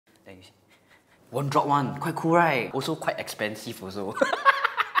One drop one, quite cool, right? Also quite expensive also.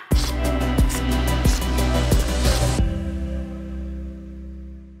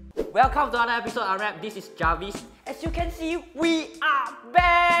 Welcome to another episode of Unwrapped. This is Jarvis. As you can see, we are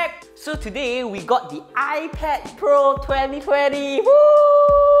back! So today we got the iPad Pro 2020.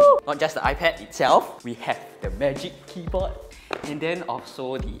 Woo! Not just the iPad itself, we have the Magic Keyboard and then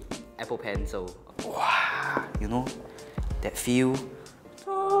also the Apple Pencil. Wow, you know, that feel.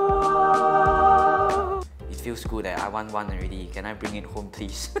 It feels good. I want one already. Can I bring it home,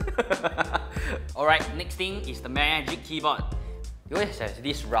 please? Alright, next thing is the Magic Keyboard. It always has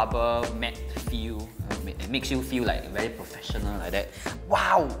this rubber matte feel. It makes you feel like very professional like that.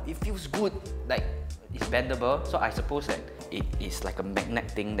 Wow, it feels good. Like it's bendable. So I suppose that it is like a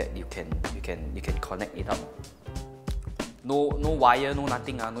magnet thing that you can connect it up. No wire, no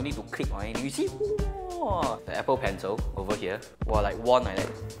nothing. No need to click or anything. You see? Whoa. The Apple Pencil over here. Wow, like wand like that.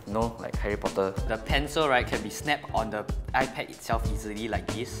 You know, like Harry Potter. The pencil, right, can be snapped on the iPad itself easily like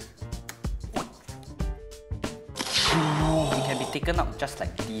this. It can be taken up just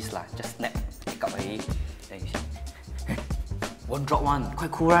like this lah. Just snap, pick up already. Then you see. One drop one,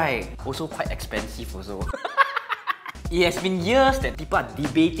 quite cool, right? Also quite expensive also. It has been years that people are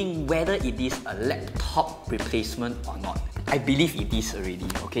debating whether it is a laptop replacement or not. I believe it is already,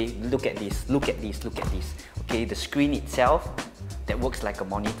 okay? Look at this, look at this, look at this. Okay, the screen itself, that works like a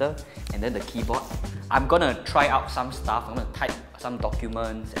monitor, and then the keyboard. I'm gonna try out some stuff. I'm gonna type some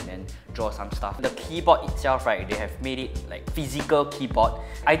documents and then draw some stuff. The keyboard itself, right, they have made it like physical keyboard.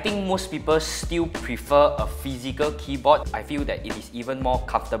 I think most people still prefer a physical keyboard. I feel that it is even more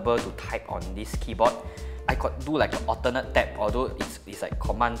comfortable to type on this keyboard. I could do like an alternate tab, although it's like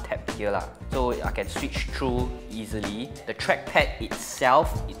command tab here lah. So I can switch through easily. The trackpad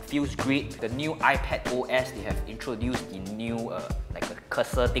itself, it feels great. The new iPad OS, they have introduced the new like a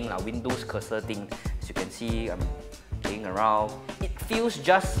cursor thing lah, Windows cursor thing. As you can see, I'm playing around. It feels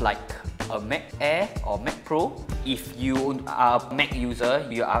just like a Mac Air or Mac Pro. If you are a Mac user,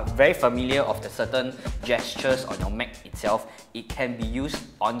 you are very familiar of the certain gestures on your Mac itself. It can be used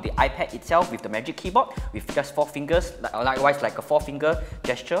on the iPad itself with the Magic Keyboard with just 4 fingers. Likewise, like a 4-finger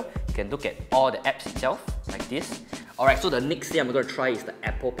gesture. You can look at all the apps itself like this. Alright, so the next thing I'm going to try is the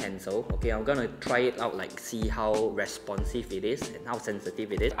Apple Pencil. Okay, I'm going to try it out, like see how responsive it is and how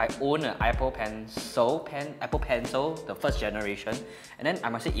sensitive it is. I own an Apple Pencil, the first generation, and then I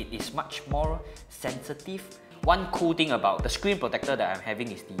must say it is much more sensitive. One cool thing about the screen protector that I'm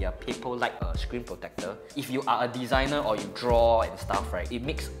having is the paper-like screen protector. If you are a designer or you draw and stuff, right, it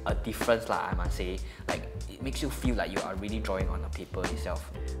makes a difference lah, I must say. Like, it makes you feel like you are really drawing on the paper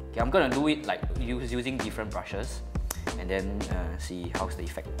itself. Okay, I'm gonna do it like using different brushes and then see how's the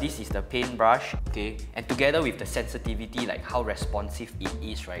effect. This is the paintbrush, okay, and together with the sensitivity, like how responsive it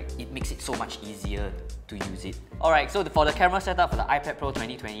is, right, it makes it so much easier to use it. Alright, so for the camera setup for the iPad Pro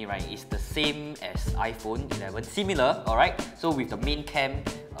 2020, right, it's the same as iPhone 11, similar, alright, so with the main cam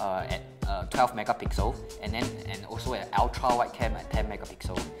at 12 megapixel and also an ultra wide cam at 10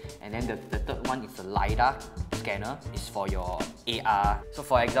 megapixel, and then the third one is the LiDAR scanner. Is for your AR. So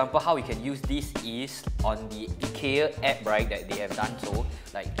for example, how we can use this is on the IKEA app, right, that they have done so.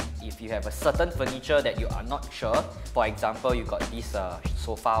 Like if you have a certain furniture that you are not sure, for example, you got this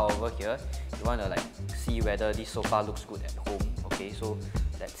sofa over here, you want to like see whether this sofa looks good at home. Okay, so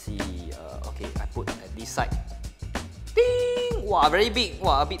let's see. Okay, I put at this side. Ding! Wow, very big.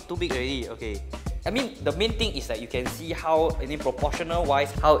 Wow, a bit too big already. Okay. I mean, the main thing is that you can see how, proportional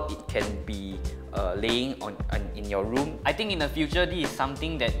wise, how it can be laying in your room. I think in the future, this is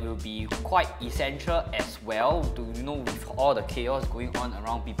something that will be quite essential as well. To, you know, with all the chaos going on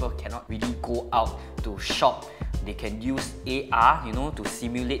around, people cannot really go out to shop. They can use AR, you know, to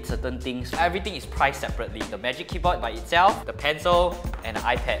simulate certain things. Everything is priced separately. The Magic Keyboard by itself, the pencil, and the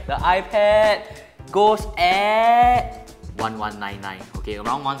iPad. The iPad goes at 1199, okay,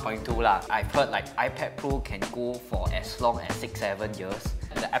 around 1.2 lah. I've heard like iPad Pro can go for as long as 6-7 years.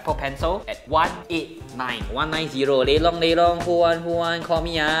 The Apple Pencil at 189, 190, lelong, who want, call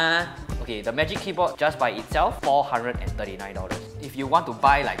me ah. Okay, the Magic Keyboard just by itself, $439. If you want to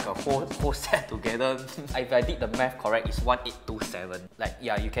buy like a whole set together, if I did the math correct, it's 1827. Like,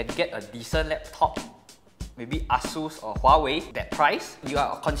 yeah, you can get a decent laptop, maybe Asus or Huawei, that price. You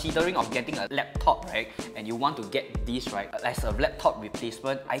are considering of getting a laptop, right? And you want to get this, right, as a laptop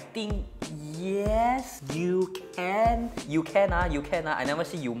replacement. I think yes, you can. You can. I never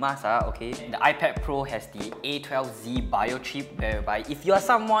say you must. Okay. The iPad Pro has the A12Z bio chip, whereby if you are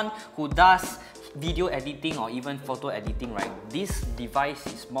someone who does video editing or even photo editing, right, this device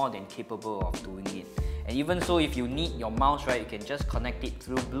is more than capable of doing it. And even so, if you need your mouse, right, you can just connect it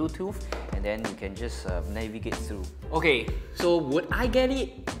through Bluetooth and then you can just navigate through. Okay, so would I get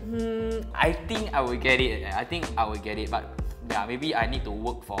it? I think I will get it. But yeah, maybe I need to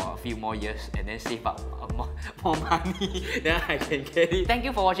work for a few more years and then save up more money, then I can get it. Thank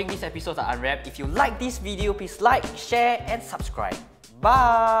you for watching this episode of Unwrapped. If you like this video, please like, share and subscribe.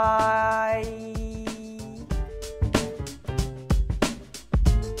 Bye!